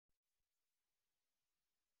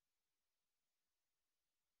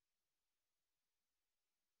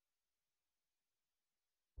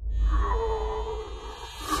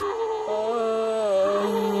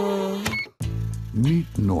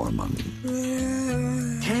Meet Norman.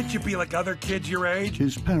 Can't you be like other kids your age?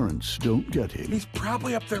 His parents don't get him. He's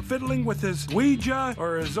probably up there fiddling with his Ouija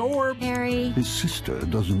or his orb. Harry. His sister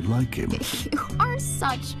doesn't like him. You are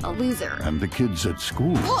such a loser. And the kids at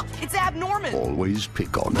school Look, it's Abnorman. always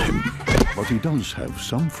pick on him. But he does have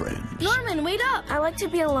some friends. Norman, wait up! I like to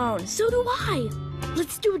be alone. So do I.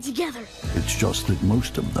 Let's do it together. It's just that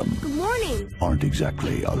most of them Good morning. aren't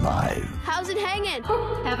exactly alive. How's it hanging?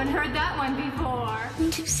 Haven't heard that one before.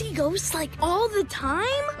 Don't you see ghosts like all the time?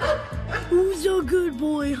 Who's a good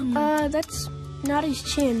boy? That's not his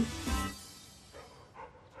chin.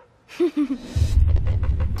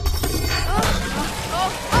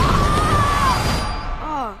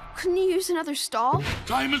 Oh, couldn't you use another stall?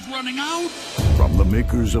 Time is running out. From the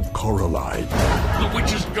makers of Coraline, The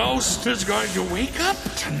witch's ghost is going to wake up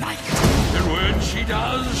tonight. And when she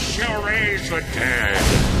does, she'll raise the dead.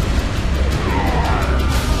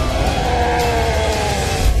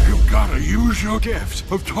 You've got to use your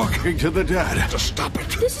gift of talking to the dead to stop it.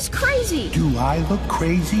 This is crazy. do I look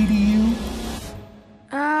crazy to you?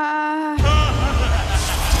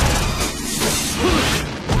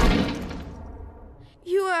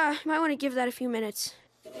 You, might want to give that a few minutes.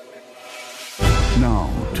 Now,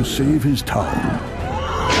 to save his town,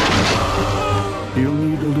 he'll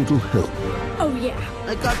need a little help. Oh, yeah.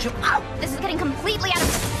 I got you. Ow! This is getting completely out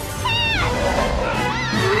of hand.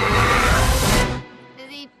 Is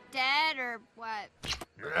he dead or what?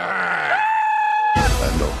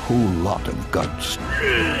 And a whole lot of guts.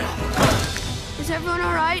 Is everyone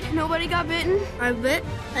all right? Nobody got bitten? I bit.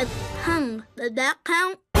 I hung. Did that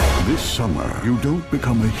count? This summer, you don't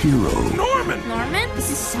become a hero Norman! Norman?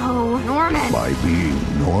 This is so Norman. by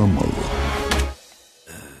being normal.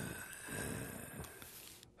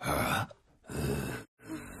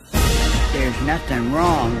 There's nothing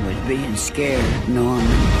wrong with being scared, Norman.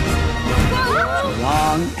 As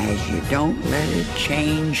long as you don't let it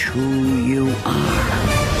change who you are.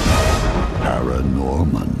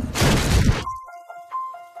 ParaNorman.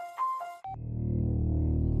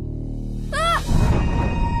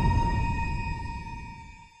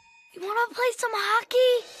 You want to play some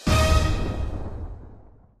hockey?